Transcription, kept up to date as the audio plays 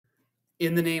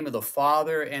In the name of the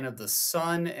Father, and of the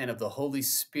Son, and of the Holy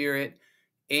Spirit.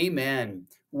 Amen.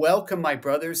 Welcome, my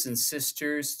brothers and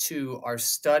sisters, to our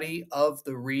study of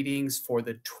the readings for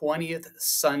the 20th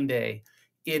Sunday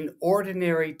in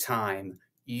Ordinary Time,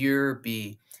 Year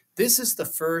B. This is the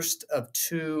first of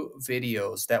two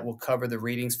videos that will cover the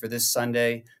readings for this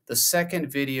Sunday. The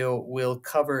second video will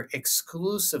cover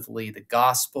exclusively the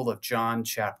Gospel of John,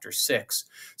 chapter 6.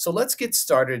 So let's get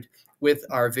started with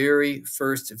our very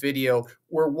first video.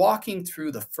 We're walking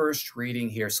through the first reading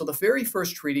here. So the very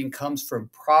first reading comes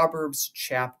from Proverbs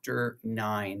chapter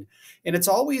 9. And it's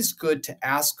always good to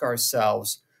ask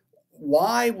ourselves,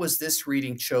 why was this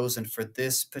reading chosen for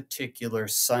this particular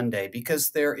Sunday?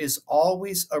 Because there is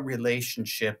always a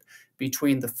relationship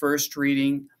between the first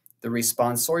reading, the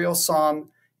responsorial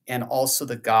psalm, and also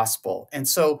the gospel. And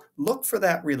so look for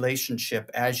that relationship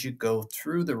as you go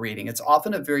through the reading. It's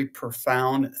often a very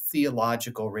profound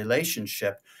theological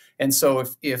relationship. And so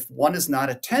if one is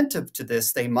not attentive to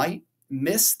this, they might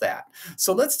miss that.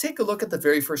 So let's take a look at the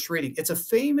very first reading. It's a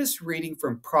famous reading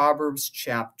from Proverbs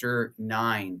chapter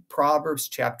 9. Proverbs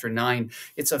chapter 9.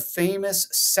 It's a famous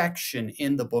section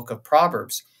in the book of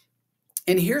Proverbs.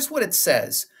 And here's what it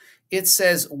says. It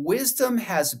says, wisdom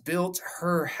has built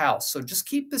her house. So just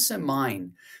keep this in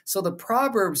mind. So the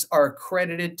Proverbs are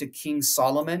credited to King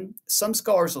Solomon. Some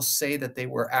scholars will say that they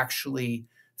were actually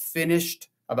finished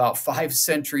about 5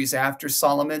 centuries after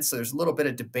Solomon. So there's a little bit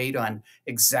of debate on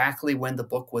exactly when the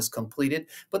book was completed.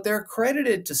 But they're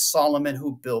credited to Solomon,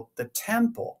 who built the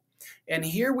temple. And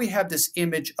here we have this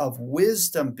image of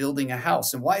wisdom building a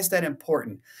house. And why is that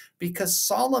important? Because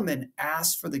Solomon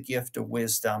asked for the gift of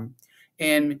wisdom.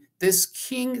 And this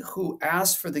king who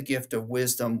asked for the gift of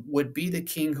wisdom would be the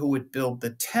king who would build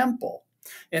the temple.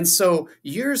 And so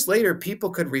years later, people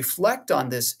could reflect on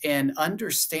this and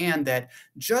understand that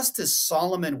just as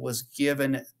Solomon was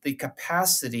given the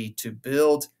capacity to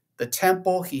build the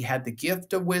temple, he had the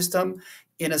gift of wisdom.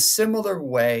 In a similar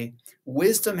way,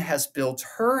 wisdom has built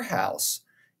her house,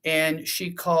 and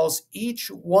she calls each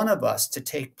one of us to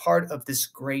take part of this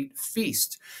great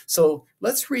feast. So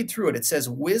let's read through it. It says,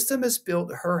 wisdom has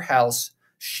built her house.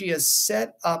 She has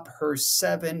set up her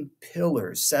 7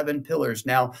 pillars. 7 pillars.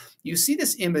 Now, you see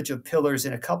this image of pillars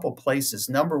in a couple places.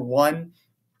 Number one,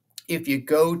 if you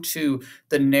go to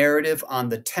the narrative on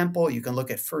the temple, you can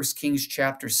look at 1 Kings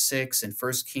chapter 6 and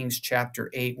 1 Kings chapter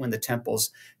 8 when the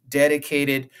temple's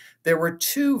dedicated. There were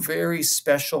 2 very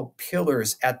special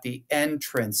pillars at the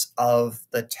entrance of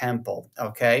the temple,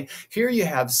 okay? Here you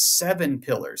have 7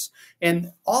 pillars.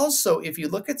 And also, if you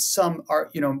look at some,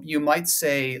 you might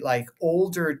say like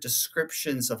older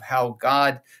descriptions of how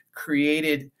God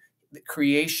created the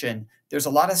creation, there's a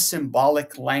lot of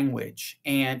symbolic language,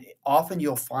 and often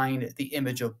you'll find the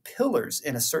image of pillars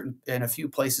in a few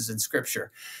places in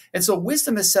Scripture. And so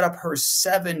wisdom has set up her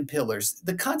 7 pillars.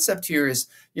 The concept here is,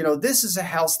 this is a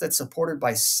house that's supported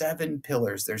by 7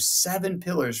 pillars. There's 7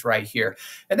 pillars right here.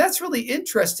 And that's really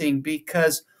interesting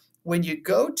because when you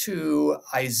go to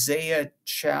Isaiah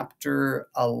chapter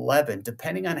 11,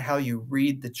 depending on how you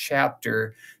read the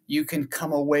chapter, you can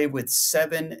come away with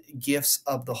 7 gifts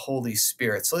of the Holy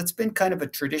Spirit. So it's been kind of a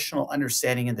traditional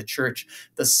understanding in the church,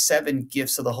 the 7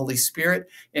 gifts of the Holy Spirit.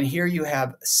 And here you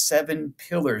have 7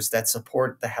 pillars that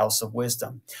support the house of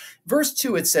wisdom. Verse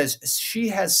 2, it says, she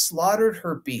has slaughtered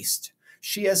her beast.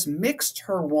 She has mixed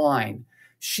her wine.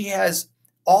 She has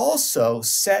also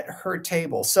set her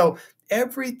table. So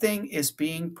everything is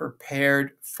being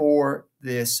prepared for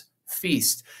this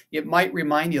feast. It might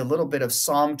remind you a little bit of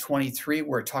Psalm 23,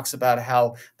 where it talks about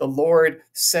how the Lord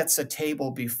sets a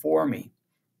table before me.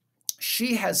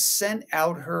 She has sent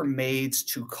out her maids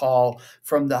to call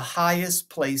from the highest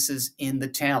places in the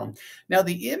town. Now,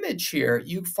 the image here,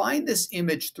 you find this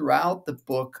image throughout the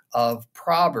book of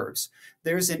Proverbs.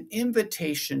 There's an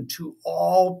invitation to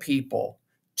all people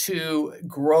to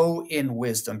grow in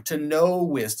wisdom, to know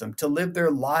wisdom, to live their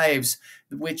lives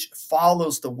which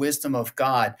follows the wisdom of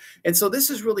God. And so this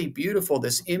is really beautiful,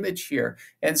 this image here.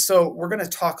 And so we're going to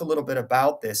talk a little bit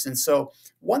about this. And so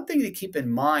one thing to keep in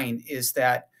mind is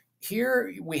that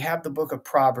here we have the book of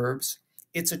Proverbs.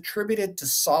 It's attributed to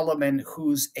Solomon,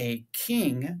 who's a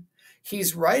king.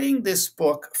 He's writing this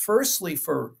book firstly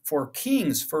for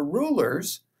kings, for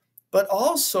rulers, but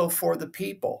also for the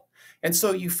people. And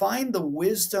so you find the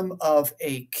wisdom of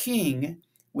a king,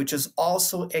 which is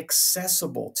also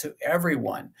accessible to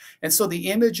everyone. And so the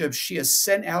image of she has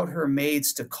sent out her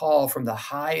maids to call from the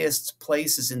highest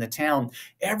places in the town,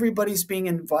 everybody's being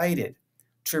invited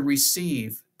to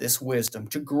receive this wisdom,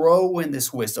 to grow in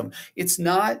this wisdom. It's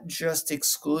not just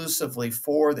exclusively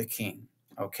for the king.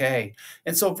 Okay.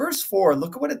 And so verse 4,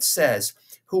 look at what it says.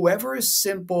 Whoever is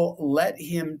simple, let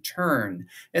him turn.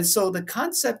 And so the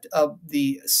concept of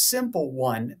the simple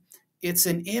one, it's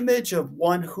an image of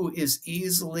one who is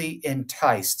easily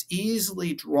enticed,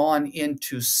 easily drawn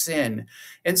into sin.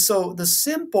 And so the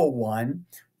simple one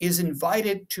is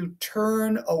invited to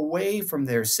turn away from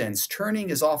their sins. Turning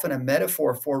is often a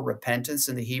metaphor for repentance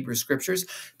in the Hebrew scriptures.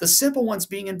 The simple one's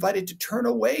being invited to turn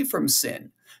away from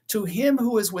sin. To him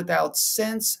who is without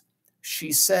sense,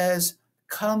 she says,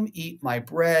 come eat my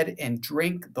bread and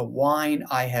drink the wine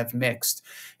I have mixed.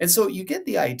 And so you get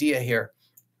the idea here.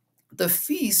 The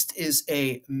feast is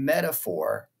a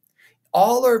metaphor.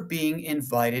 All are being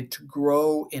invited to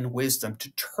grow in wisdom,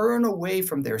 to turn away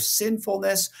from their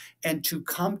sinfulness and to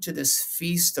come to this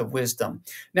feast of wisdom.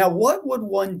 Now, what would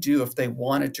one do if they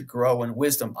wanted to grow in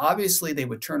wisdom? Obviously, they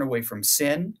would turn away from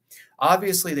sin.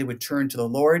 Obviously, they would turn to the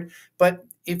Lord. But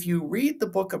if you read the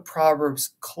book of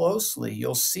Proverbs closely,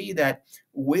 you'll see that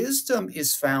wisdom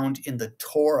is found in the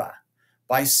Torah.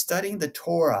 By studying the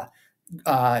Torah,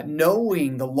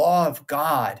 knowing the law of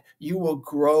God, you will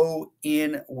grow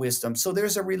in wisdom. So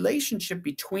there's a relationship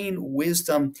between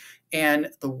wisdom and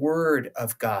the word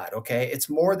of God, okay? It's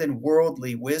more than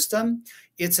worldly wisdom.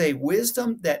 It's a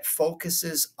wisdom that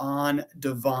focuses on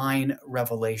divine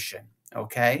revelation,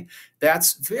 okay?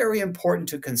 That's very important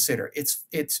to consider.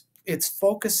 It's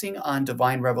focusing on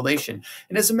divine revelation.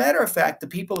 And as a matter of fact, the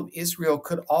people of Israel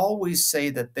could always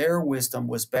say that their wisdom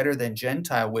was better than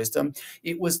Gentile wisdom.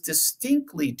 It was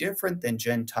distinctly different than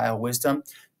Gentile wisdom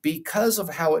because of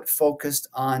how it focused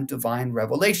on divine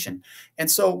revelation. And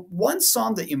so one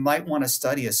psalm that you might want to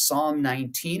study is Psalm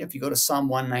 19. If you go to Psalm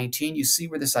 119, you see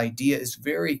where this idea is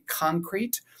very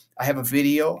concrete. I have a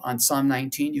video on Psalm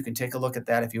 19. You can take a look at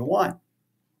that if you want.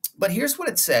 But here's what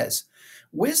it says.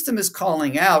 Wisdom is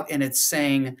calling out and it's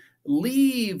saying,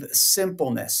 leave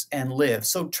simpleness and live.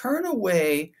 So turn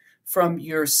away from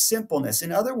your simpleness.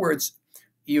 In other words,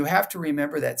 you have to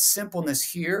remember that simpleness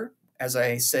here, as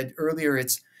I said earlier,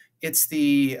 it's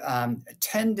the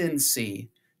tendency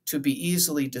to be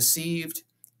easily deceived,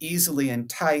 easily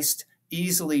enticed,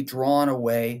 easily drawn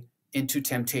away into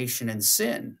temptation and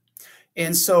sin.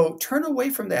 And so turn away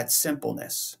from that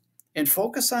simpleness and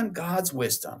focus on God's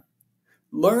wisdom.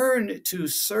 Learn to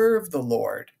serve the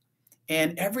Lord,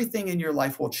 and everything in your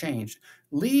life will change.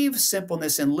 Leave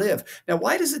simpleness and live. Now,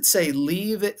 why does it say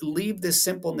leave this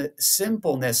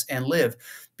simpleness and live?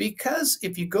 Because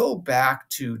if you go back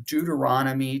to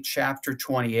Deuteronomy chapter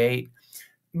 28,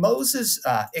 Moses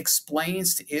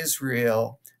explains to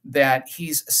Israel that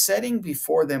he's setting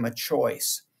before them a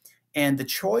choice. And the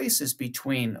choice is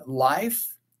between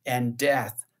life and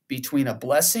death, between a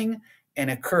blessing and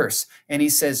a curse. And he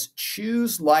says,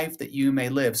 choose life that you may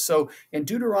live. So in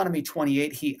Deuteronomy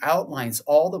 28, he outlines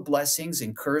all the blessings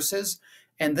and curses.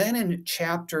 And then in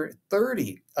chapter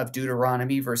 30 of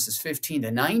Deuteronomy, verses 15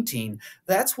 to 19,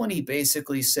 that's when he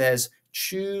basically says,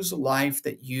 choose life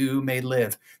that you may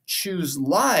live. Choose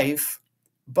life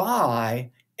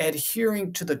by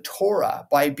adhering to the Torah,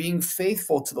 by being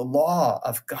faithful to the law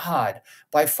of God,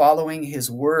 by following his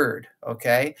word,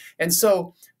 okay? And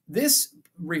so this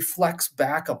reflects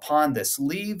back upon this.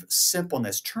 Leave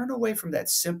simpleness. Turn away from that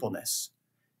simpleness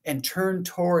and turn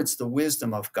towards the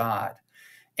wisdom of God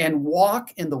and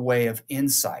walk in the way of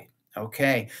insight.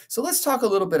 Okay, so let's talk a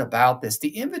little bit about this.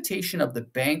 The invitation of the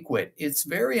banquet, it's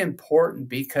very important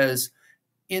because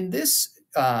in this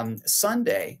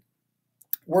Sunday,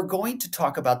 we're going to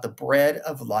talk about the bread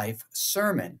of life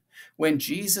sermon. When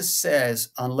Jesus says,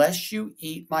 unless you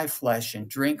eat my flesh and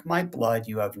drink my blood,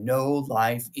 you have no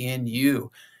life in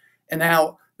you. And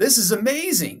now this is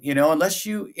amazing, unless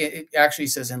you, it actually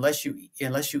says, unless you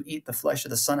eat the flesh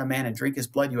of the Son of Man and drink his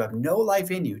blood, you have no life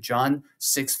in you. John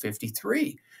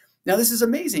 6:53. Now this is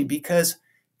amazing because,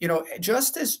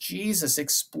 just as Jesus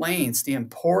explains the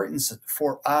importance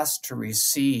for us to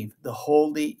receive the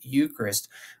Holy Eucharist,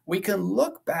 we can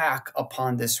look back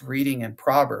upon this reading in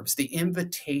Proverbs, the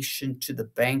invitation to the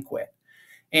banquet.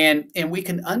 And we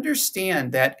can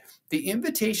understand that the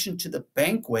invitation to the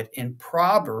banquet in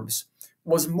Proverbs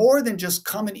was more than just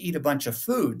come and eat a bunch of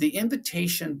food. The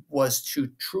invitation was to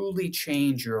truly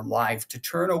change your life, to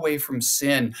turn away from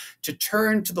sin, to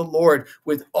turn to the Lord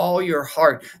with all your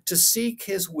heart, to seek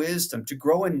his wisdom, to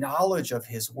grow in knowledge of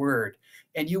his word.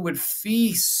 And you would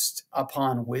feast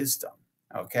upon wisdom,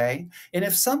 okay? And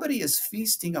if somebody is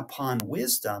feasting upon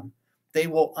wisdom, they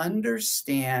will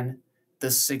understand the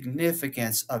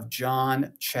significance of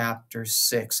John chapter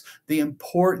 6, the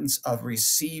importance of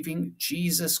receiving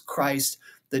Jesus Christ,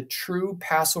 the true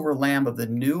Passover lamb of the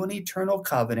new and eternal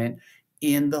covenant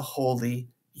in the Holy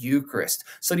Eucharist.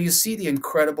 So do you see the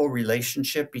incredible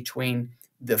relationship between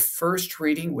the first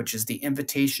reading, which is the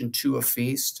invitation to a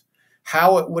feast,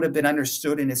 how it would have been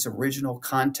understood in its original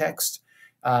context,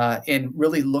 and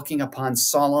really looking upon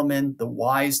Solomon, the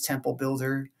wise temple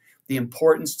builder, the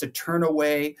importance to turn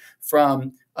away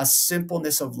from a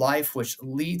simpleness of life which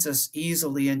leads us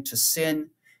easily into sin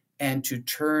and to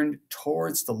turn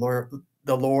towards the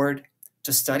Lord,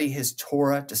 to study his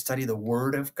Torah, to study the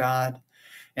Word of God,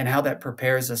 and how that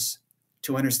prepares us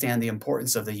to understand the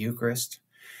importance of the Eucharist.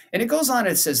 And it goes on,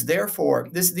 it says, therefore,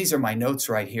 these are my notes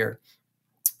right here.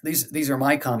 These are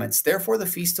my comments. Therefore, the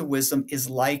Feast of Wisdom is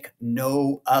like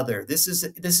no other. This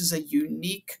is a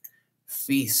unique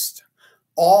feast.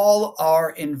 All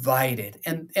are invited.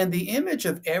 And the image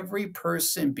of every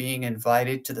person being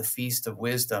invited to the Feast of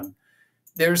Wisdom,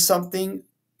 there's something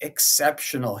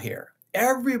exceptional here.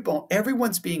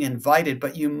 Everyone's being invited,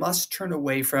 but you must turn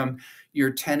away from your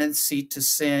tendency to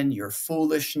sin, your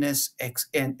foolishness,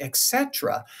 and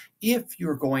etc., if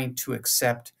you're going to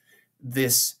accept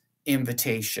this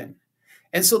invitation.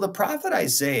 And so the prophet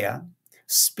Isaiah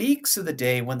speaks of the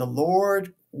day when the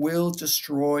Lord will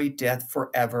destroy death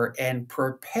forever and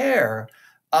prepare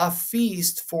a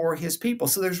feast for his people.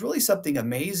 So there's really something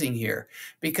amazing here,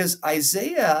 because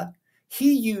Isaiah,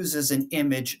 he uses an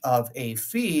image of a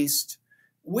feast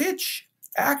which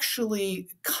actually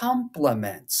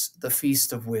complements the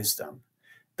Feast of Wisdom.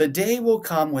 The day will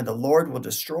come when the Lord will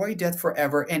destroy death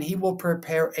forever, and he will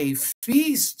prepare a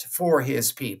feast for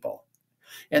his people.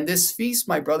 And this feast,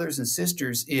 my brothers and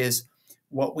sisters, is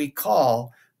what we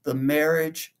call the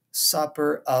marriage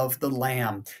supper of the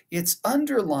Lamb. It's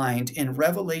underlined in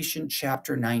Revelation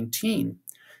chapter 19.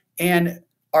 And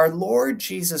our Lord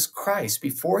Jesus Christ,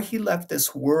 before he left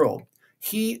this world,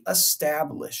 he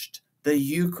established the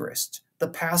Eucharist, the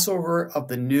Passover of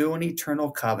the new and eternal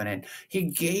covenant. He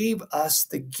gave us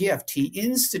the gift. He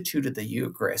instituted the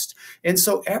Eucharist. And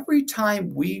so every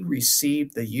time we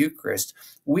receive the Eucharist,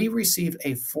 we receive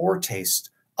a foretaste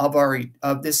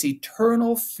of this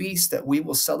eternal feast that we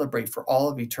will celebrate for all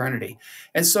of eternity.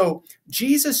 And so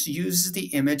Jesus uses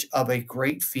the image of a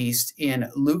great feast in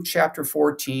Luke chapter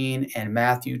 14 and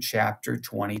Matthew chapter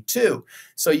 22.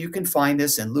 So you can find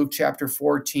this in Luke chapter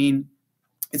 14.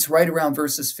 It's right around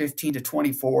verses 15 to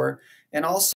 24, and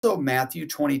also Matthew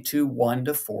 22, 1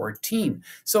 to 14.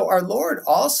 So our Lord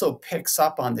also picks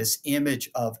up on this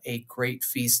image of a great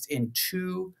feast in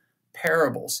two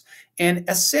parables. And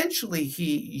essentially,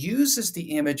 he uses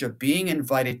the image of being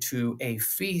invited to a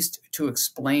feast to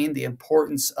explain the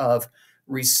importance of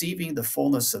receiving the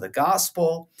fullness of the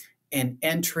gospel and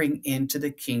entering into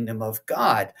the kingdom of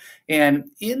God.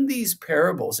 And in these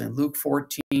parables, in Luke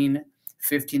 14,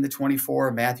 15 to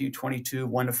 24, Matthew 22,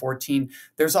 1 to 14,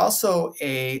 there's also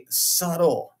a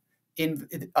subtle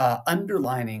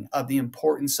underlining of the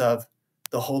importance of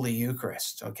the Holy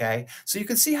Eucharist, okay? So you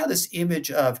can see how this image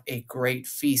of a great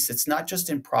feast, it's not just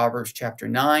in Proverbs chapter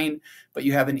 9, but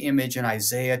you have an image in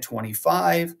Isaiah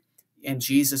 25, and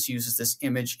Jesus uses this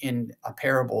image in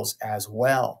parables as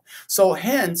well. So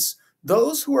hence,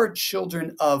 those who are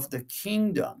children of the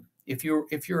kingdom, if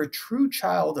you're a true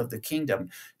child of the kingdom,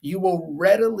 you will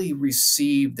readily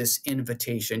receive this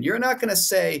invitation. You're not going to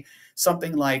say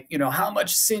something like, how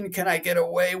much sin can I get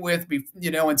away with,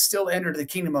 and still enter the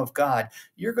kingdom of God?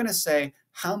 You're going to say,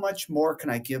 how much more can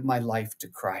I give my life to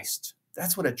Christ?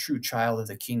 That's what a true child of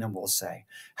the kingdom will say.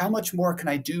 How much more can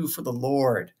I do for the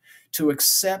Lord? To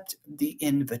accept the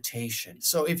invitation.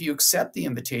 So if you accept the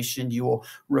invitation, you will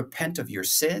repent of your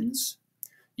sins.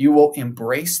 You will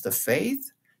embrace the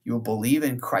faith. You will believe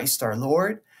in Christ our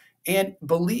Lord, and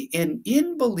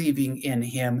in believing in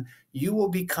him, you will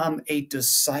become a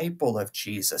disciple of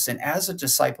Jesus. And as a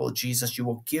disciple of Jesus, you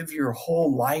will give your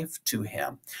whole life to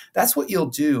him. That's what you'll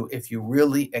do if you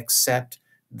really accept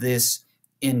this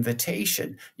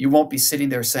invitation. You won't be sitting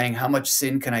there saying, how much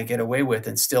sin can I get away with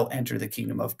and still enter the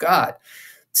kingdom of God?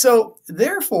 So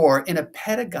therefore, in a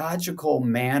pedagogical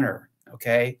manner,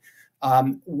 okay,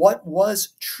 what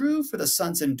was true for the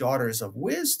sons and daughters of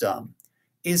wisdom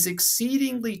is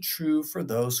exceedingly true for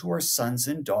those who are sons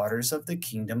and daughters of the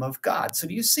kingdom of God. So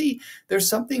do you see, there's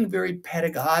something very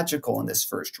pedagogical in this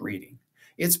first reading.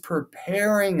 It's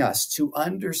preparing us to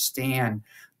understand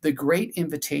the great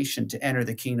invitation to enter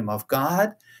the kingdom of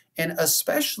God, and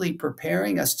especially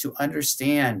preparing us to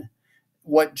understand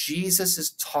what Jesus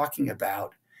is talking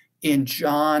about in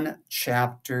John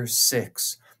chapter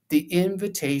 6. The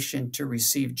invitation to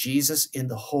receive Jesus in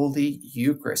the Holy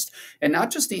Eucharist. And not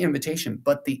just the invitation,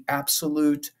 but the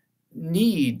absolute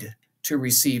need to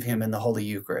receive him in the Holy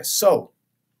Eucharist. So,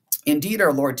 indeed,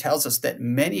 our Lord tells us that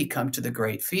many come to the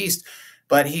great feast,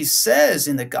 but he says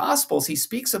in the Gospels, he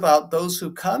speaks about those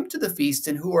who come to the feast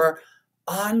and who are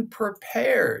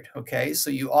unprepared. Okay, so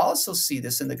you also see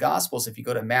this in the Gospels. If you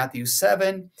go to Matthew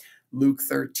 7, Luke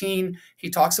 13, he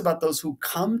talks about those who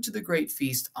come to the great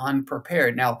feast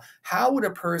unprepared. Now, how would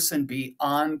a person be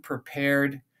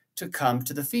unprepared to come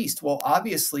to the feast? Well,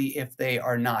 obviously, if they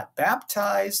are not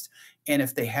baptized and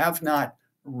if they have not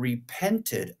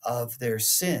repented of their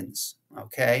sins,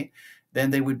 okay,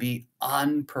 then they would be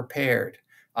unprepared.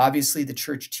 Obviously, the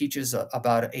church teaches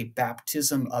about a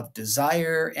baptism of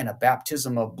desire and a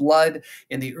baptism of blood.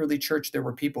 In the early church, there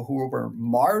were people who were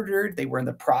martyred. They were in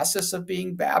the process of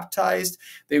being baptized.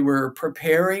 They were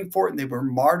preparing for it, and they were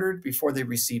martyred before they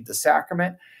received the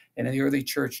sacrament. And in the early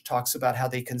church talks about how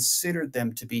they considered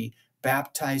them to be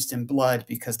baptized in blood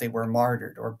because they were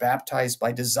martyred, or baptized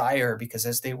by desire because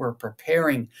as they were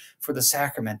preparing for the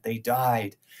sacrament, they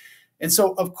died. And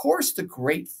so, of course, the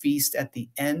great feast at the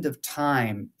end of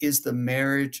time is the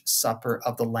marriage supper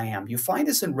of the Lamb. You find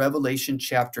this in Revelation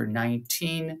chapter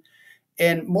 19.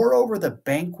 And moreover, the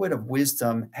banquet of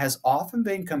wisdom has often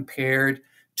been compared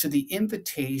to the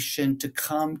invitation to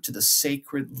come to the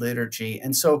sacred liturgy.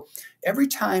 And so every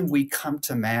time we come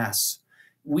to Mass,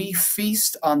 we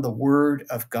feast on the Word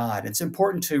of God. It's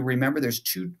important to remember there's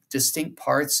two distinct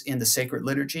parts in the sacred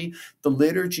liturgy: the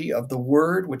liturgy of the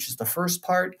Word, which is the first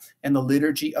part, and the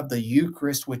liturgy of the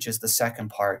Eucharist, which is the second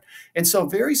part. And so,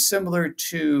 very similar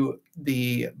to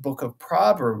the book of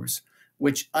Proverbs,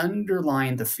 which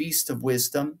underlined the Feast of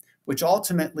Wisdom, which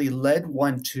ultimately led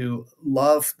one to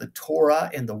love the Torah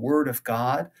and the Word of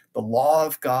God, the law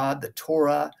of God, the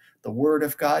Torah, the Word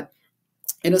of God.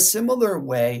 In a similar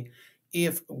way,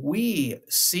 if we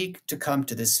seek to come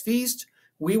to this feast,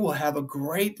 we will have a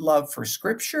great love for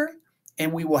Scripture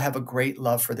and we will have a great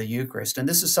love for the Eucharist. And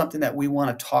this is something that we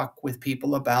want to talk with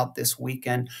people about this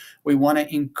weekend. We want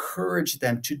to encourage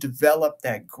them to develop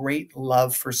that great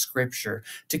love for Scripture,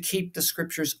 to keep the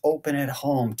Scriptures open at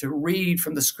home, to read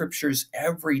from the Scriptures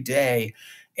every day,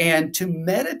 and to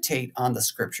meditate on the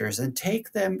Scriptures and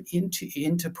take them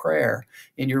into prayer,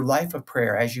 in your life of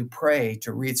prayer, as you pray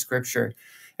to read Scripture.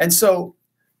 And so,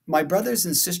 my brothers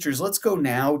and sisters, let's go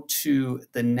now to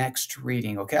the next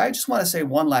reading, okay? I just want to say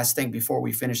one last thing before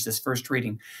we finish this first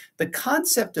reading. The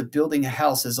concept of building a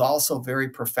house is also very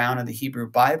profound in the Hebrew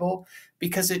Bible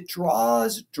because it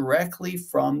draws directly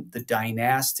from the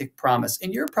dynastic promise.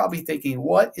 And you're probably thinking,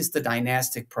 what is the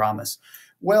dynastic promise?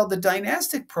 Well, the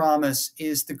dynastic promise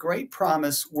is the great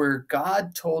promise where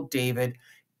God told David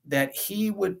that he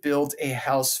would build a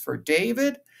house for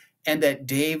David and that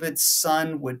David's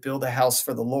son would build a house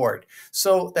for the Lord.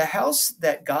 So the house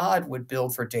that God would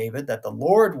build for David, that the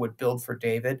Lord would build for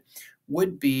David,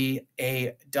 would be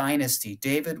a dynasty.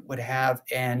 David would have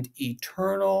an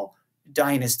eternal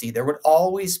dynasty. There would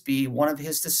always be one of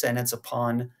his descendants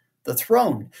upon the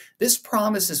throne. This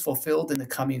promise is fulfilled in the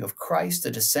coming of Christ,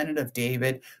 a descendant of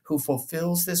David, who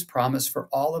fulfills this promise for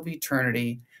all of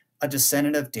eternity, a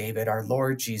descendant of David, our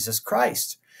Lord Jesus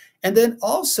Christ. And then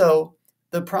also,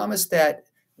 the promise that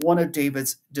one of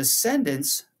David's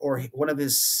descendants or one of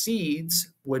his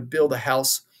seeds would build a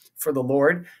house for the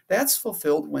Lord, that's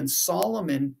fulfilled when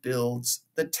Solomon builds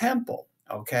the temple,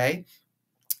 okay?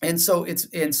 And so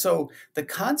the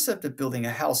concept of building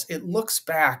a house, it looks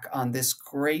back on this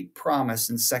great promise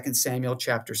in 2 Samuel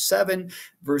chapter 7,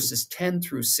 verses 10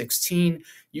 through 16.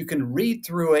 You can read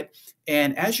through it,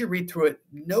 and as you read through it,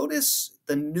 notice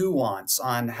the nuance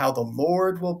on how the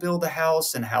Lord will build a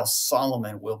house and how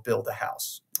Solomon will build a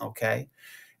house, okay?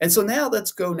 And so now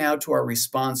let's go now to our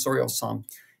responsorial psalm.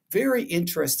 Very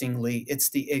interestingly, it's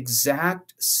the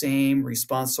exact same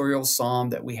responsorial psalm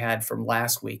that we had from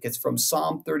last week. It's from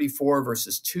Psalm 34,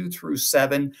 verses 2 through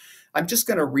 7. I'm just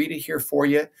going to read it here for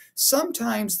you.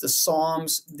 Sometimes the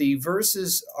psalms, the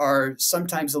verses are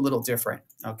sometimes a little different,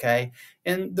 okay?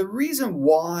 And the reason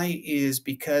why is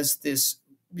because this,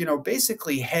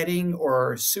 basically heading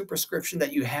or superscription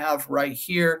that you have right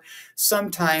here,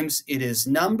 sometimes it is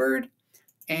numbered,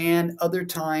 and other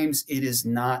times it is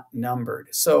not numbered.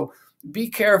 So be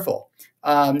careful.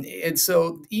 And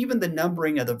so even the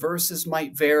numbering of the verses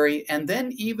might vary, and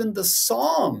then even the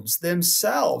psalms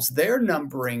themselves, their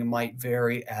numbering might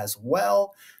vary as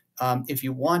well. If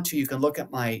you want to, you can look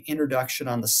at my introduction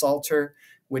on the Psalter,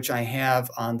 which I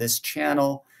have on this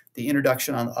channel, the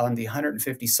introduction on the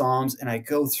 150 Psalms, and I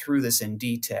go through this in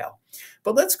detail.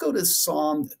 But let's go to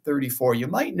Psalm 34. You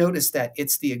might notice that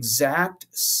it's the exact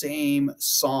same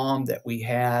psalm that we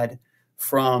had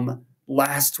from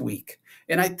last week.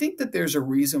 And I think that there's a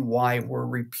reason why we're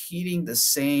repeating the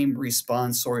same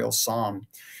responsorial psalm.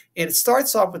 And it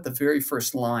starts off with the very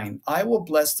first line: I will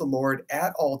bless the Lord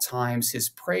at all times. His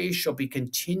praise shall be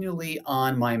continually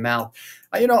on my mouth.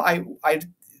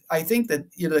 I think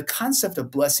that the concept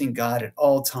of blessing God at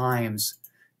all times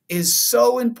is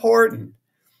so important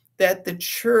that the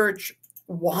church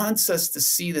wants us to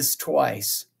see this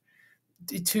twice,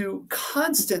 to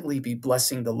constantly be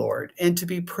blessing the Lord and to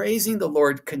be praising the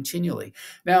Lord continually.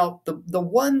 Now, the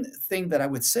one thing that I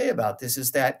would say about this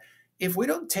is that if we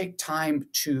don't take time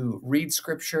to read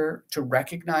scripture, to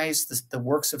recognize the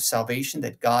works of salvation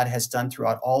that God has done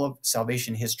throughout all of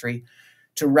salvation history,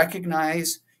 to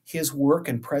recognize his work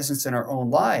and presence in our own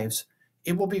lives,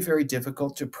 it will be very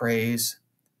difficult to praise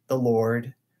the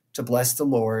Lord, to bless the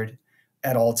Lord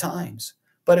at all times.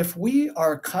 But if we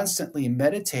are constantly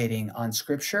meditating on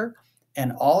scripture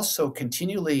and also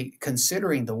continually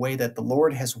considering the way that the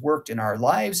Lord has worked in our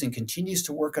lives and continues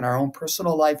to work in our own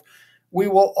personal life, we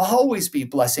will always be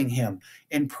blessing him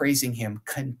and praising him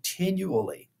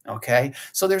continually. Okay,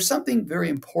 so there's something very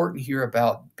important here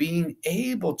about being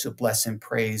able to bless and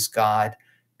praise God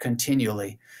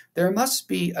continually. There must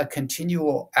be a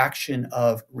continual action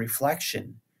of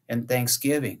reflection and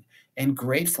thanksgiving and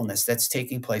gratefulness that's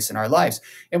taking place in our lives.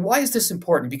 And why is this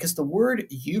important? Because the word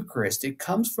Eucharist, it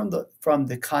comes from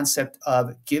the concept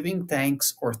of giving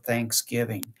thanks or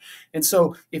thanksgiving. And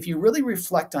so if you really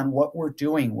reflect on what we're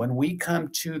doing when we come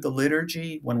to the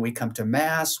liturgy, when we come to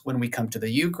Mass, when we come to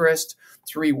the Eucharist,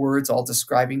 three words all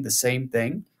describing the same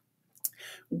thing,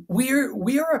 we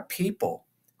are a people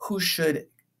who should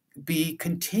be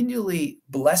continually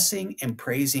blessing and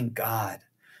praising God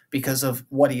because of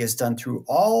what he has done through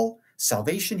all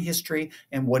salvation history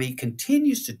and what he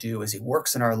continues to do as he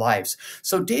works in our lives.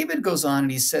 So David goes on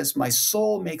and he says, "My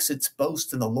soul makes its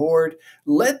boast in the Lord.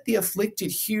 Let the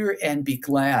afflicted hear and be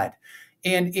glad."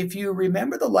 And if you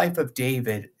remember the life of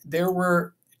David, there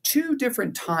were two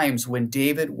different times when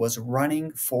David was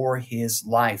running for his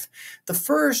life. The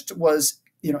first was,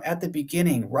 at the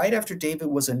beginning, right after David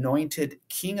was anointed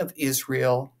king of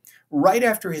Israel, right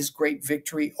after his great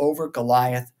victory over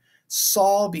Goliath.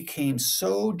 Saul became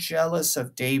so jealous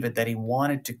of David that he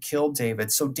wanted to kill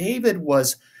David. So David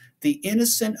was the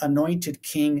innocent anointed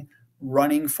king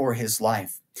running for his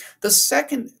life. The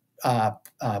second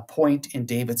point in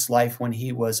David's life when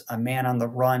he was a man on the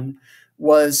run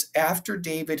was after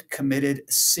David committed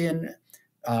sin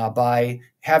by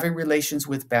having relations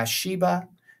with Bathsheba,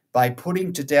 by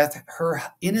putting to death her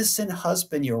innocent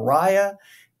husband Uriah,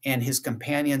 and his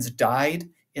companions died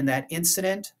in that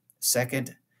incident.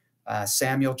 Second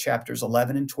Samuel chapters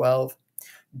 11 and 12.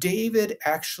 David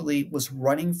actually was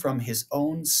running from his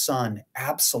own son,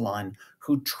 Absalom,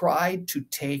 who tried to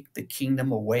take the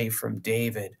kingdom away from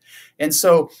David. And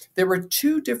so there were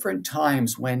two different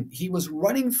times when he was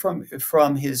running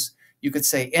from his, you could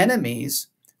say, enemies,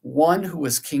 one who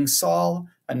was King Saul,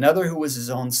 another who was his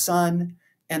own son,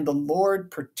 and the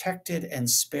Lord protected and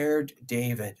spared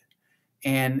David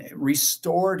and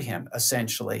restored him,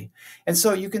 essentially. And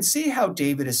so you can see how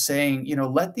David is saying,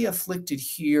 let the afflicted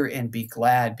hear and be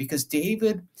glad, because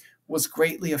David was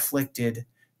greatly afflicted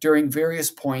during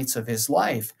various points of his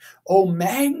life. Oh,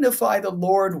 magnify the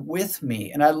Lord with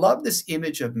me. And I love this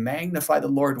image of magnify the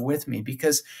Lord with me,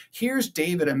 because here's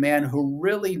David, a man who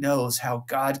really knows how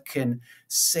God can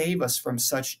save us from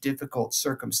such difficult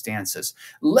circumstances.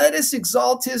 Let us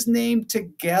exalt his name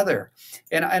together.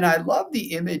 And I love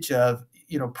the image of,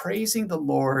 praising the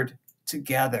Lord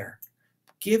together,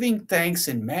 giving thanks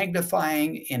and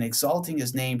magnifying and exalting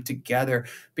his name together,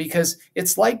 because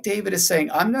it's like David is saying,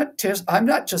 I'm not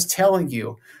just telling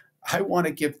you, I want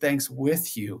to give thanks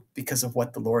with you because of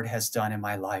what the Lord has done in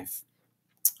my life.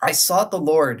 I sought the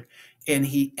Lord and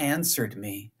he answered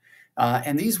me.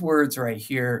 And these words right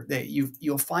here, that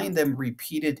you'll find them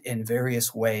repeated in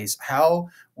various ways. How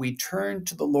we turn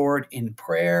to the Lord in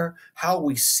prayer, how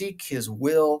we seek his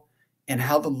will, and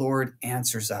how the Lord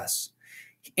answers us.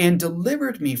 And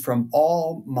delivered me from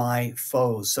all my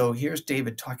foes. So here's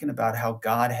David talking about how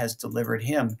God has delivered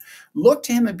him. Look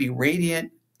to him and be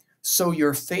radiant, so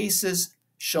your faces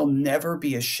shall never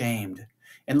be ashamed.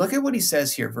 And look at what he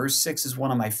says here. Verse 6 is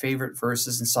one of my favorite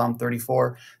verses in Psalm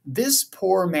 34. This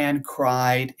poor man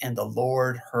cried, and the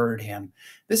Lord heard him.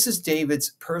 This is David's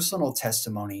personal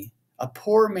testimony. A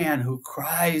poor man who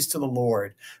cries to the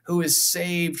Lord, who is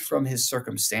saved from his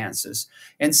circumstances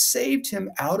and saved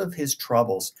him out of his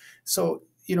troubles. So,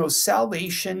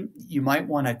 salvation, you might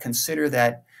want to consider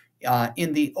that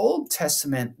in the Old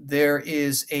Testament, there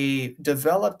is a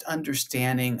developed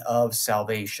understanding of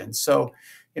salvation. So,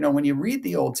 when you read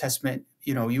the Old Testament,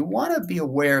 you want to be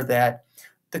aware that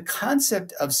the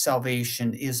concept of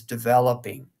salvation is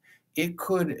developing. It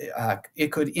could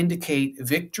indicate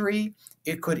victory.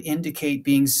 It could indicate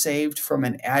being saved from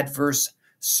an adverse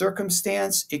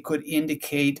circumstance. It could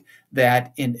indicate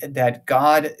that that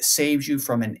God saves you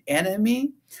from an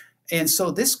enemy. And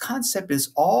so this concept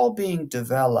is all being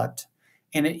developed.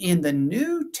 And in the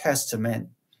New Testament,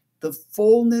 the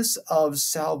fullness of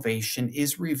salvation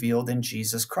is revealed in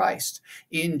Jesus Christ.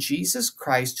 In Jesus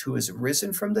Christ, who is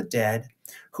risen from the dead,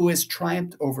 who has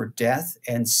triumphed over death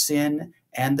and sin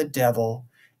and the devil.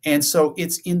 And so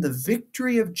it's in the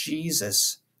victory of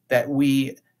Jesus that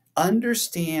we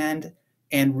understand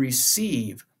and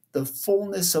receive the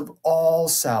fullness of all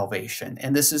salvation.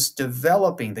 And this is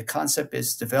developing, the concept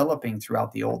is developing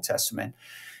throughout the Old Testament.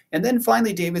 And then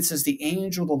finally, David says, the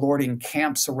angel of the Lord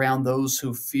encamps around those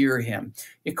who fear him.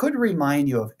 It could remind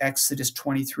you of Exodus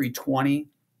 23:20,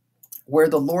 where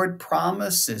the Lord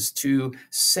promises to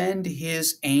send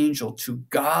his angel to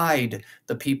guide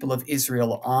the people of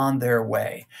Israel on their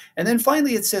way. And then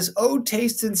finally it says, oh,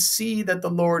 taste and see that the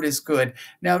Lord is good.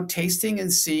 Now, tasting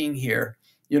and seeing here,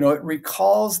 it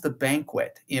recalls the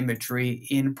banquet imagery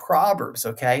in Proverbs,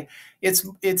 okay? It's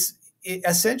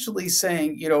essentially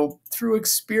saying, through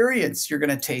experience, you're going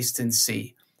to taste and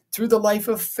see. Through the life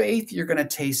of faith, you're going to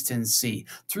taste and see.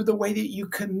 Through the way that you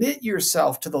commit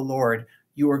yourself to the Lord,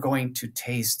 you are going to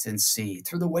taste and see.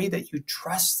 Through the way that you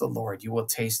trust the Lord, you will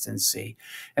taste and see.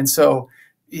 And so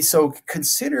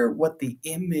consider what the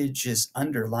image is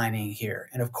underlining here.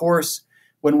 And of course,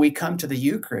 when we come to the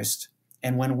Eucharist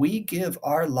and when we give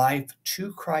our life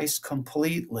to Christ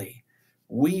completely,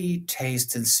 we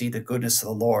taste and see the goodness of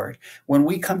the Lord. When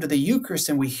we come to the Eucharist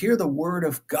and we hear the word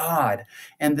of God,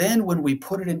 and then when we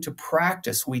put it into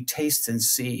practice, we taste and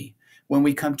see. When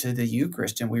we come to the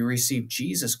Eucharist and we receive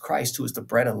Jesus Christ, who is the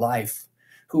bread of life,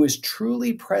 who is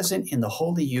truly present in the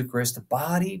Holy Eucharist,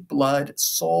 body, blood,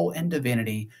 soul, and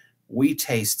divinity, we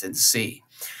taste and see.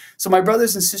 So my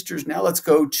brothers and sisters, now let's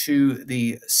go to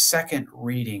the second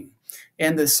reading.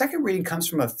 And the second reading comes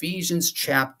from Ephesians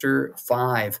chapter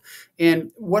 5.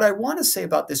 And what I want to say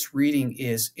about this reading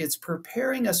is it's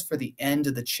preparing us for the end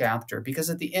of the chapter,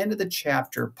 because at the end of the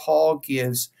chapter, Paul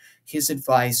gives his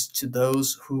advice to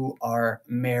those who are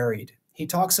married. He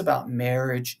talks about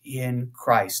marriage in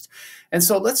Christ. And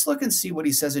so let's look and see what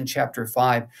he says in chapter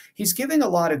 5. He's giving a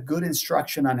lot of good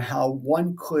instruction on how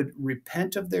one could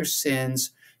repent of their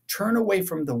sins, turn away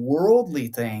from the worldly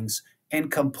things, and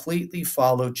completely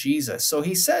follow Jesus. So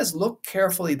he says, look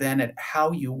carefully then at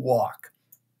how you walk.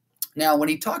 Now, when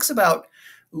he talks about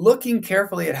looking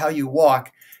carefully at how you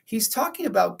walk, he's talking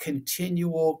about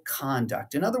continual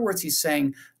conduct. In other words, he's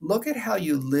saying, look at how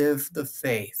you live the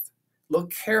faith.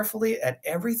 Look carefully at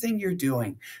everything you're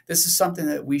doing. This is something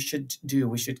that we should do.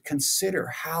 We should consider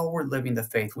how we're living the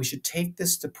faith. We should take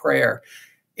this to prayer.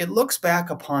 It looks back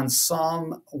upon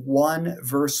Psalm 1,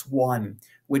 verse 1,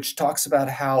 which talks about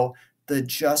how the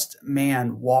just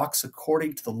man walks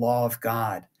according to the law of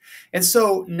God. And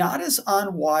so not as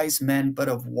unwise men, but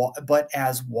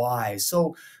as wise.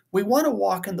 So we want to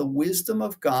walk in the wisdom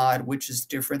of God, which is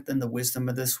different than the wisdom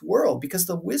of this world, because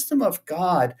the wisdom of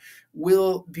God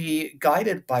will be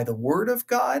guided by the word of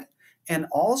God and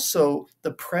also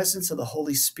the presence of the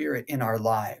Holy Spirit in our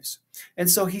lives. And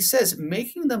so he says,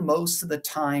 making the most of the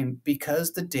time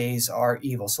because the days are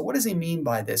evil. So what does he mean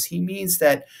by this? He means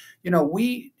that,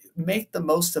 we make the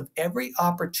most of every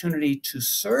opportunity to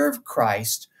serve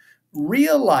Christ,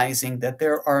 realizing that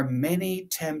there are many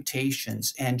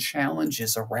temptations and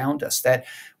challenges around us, that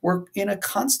we're in a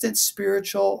constant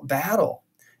spiritual battle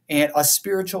and a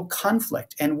spiritual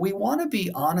conflict. And we want to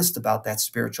be honest about that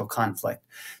spiritual conflict.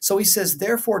 So he says,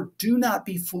 therefore, do not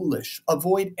be foolish.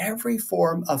 Avoid every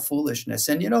form of foolishness.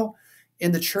 And,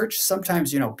 in the church,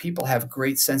 sometimes, people have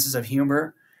great senses of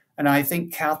humor. And I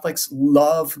think Catholics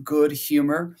love good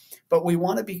humor, but we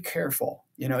want to be careful.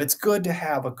 It's good to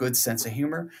have a good sense of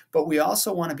humor, but we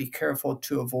also want to be careful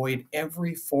to avoid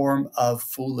every form of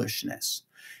foolishness.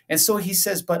 And so he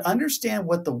says, but understand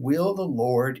what the will of the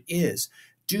Lord is.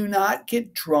 Do not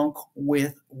get drunk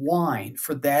with wine,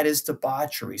 for that is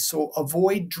debauchery. So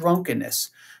avoid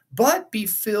drunkenness, but be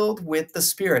filled with the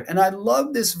Spirit. And I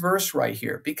love this verse right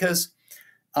here because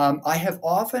I have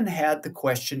often had the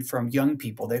question from young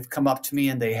people. They've come up to me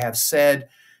and they have said,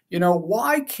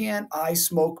 why can't I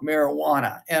smoke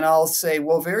marijuana? And I'll say,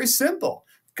 well, very simple.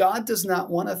 God does not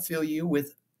want to fill you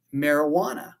with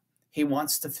marijuana. He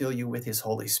wants to fill you with his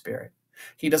Holy Spirit.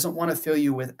 He doesn't want to fill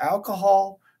you with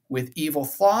alcohol, with evil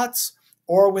thoughts,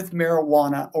 or with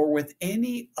marijuana, or with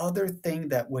any other thing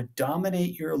that would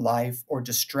dominate your life or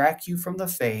distract you from the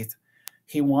faith.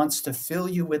 He wants to fill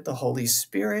you with the Holy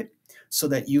Spirit so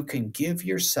that you can give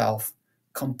yourself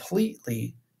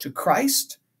completely to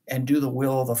Christ and do the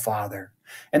will of the Father.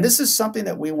 And this is something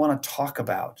that we want to talk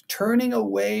about, turning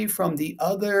away from the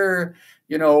other,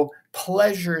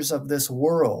 pleasures of this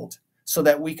world so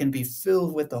that we can be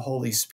filled with the Holy Spirit.